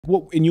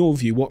What, in your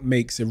view, what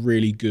makes a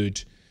really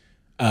good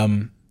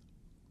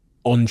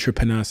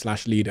entrepreneur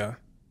slash leader?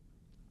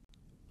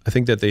 I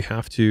think that they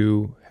have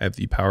to have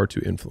the power to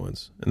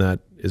influence, and that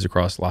is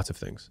across lots of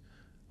things.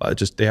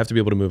 They have to be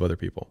able to move other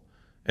people.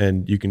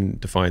 And you can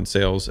define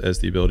sales as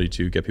the ability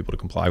to get people to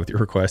comply with your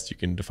request. You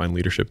can define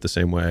leadership the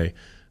same way.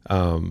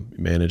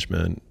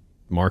 Management,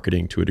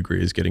 marketing to a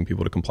degree is getting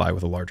people to comply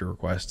with a larger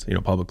request,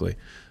 publicly.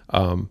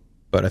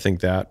 But I think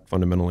that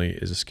fundamentally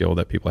is a skill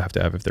that people have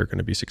to have if they're going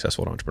to be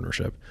successful at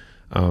entrepreneurship.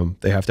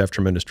 They have to have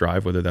tremendous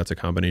drive, whether that's a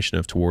combination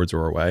of towards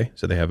or away.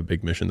 So they have a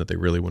big mission that they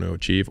really want to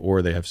achieve,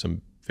 or they have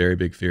some very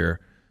big fear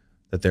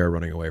that they're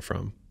running away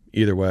from.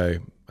 Either way,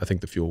 I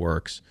think the fuel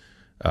works,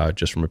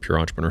 just from a pure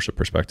entrepreneurship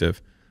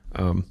perspective.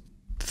 The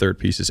third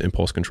piece is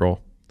impulse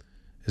control,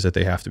 is that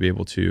they have to be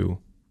able to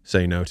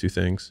say no to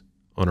things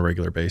on a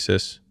regular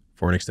basis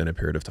for an extended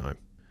period of time.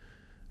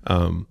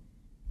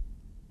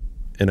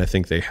 And I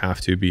think they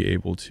have to be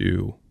able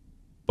to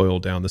boil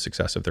down the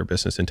success of their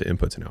business into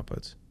inputs and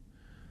outputs.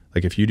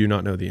 Like, if you do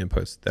not know the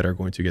inputs that are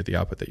going to get the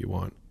output that you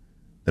want,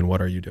 then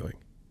what are you doing?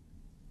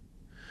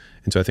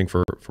 And so I think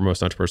for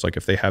most entrepreneurs, like,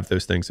 if they have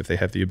those things, if they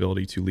have the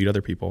ability to lead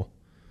other people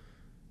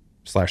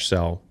 /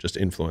 sell, just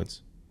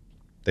influence,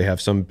 they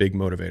have some big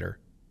motivator,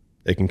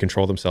 they can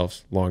control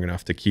themselves long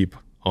enough to keep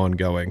on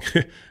going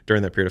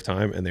during that period of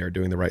time, and they are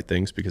doing the right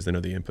things because they know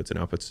the inputs and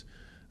outputs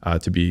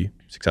to be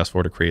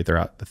successful or to create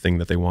the thing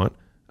that they want,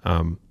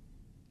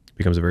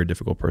 becomes a very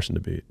difficult person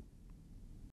to beat.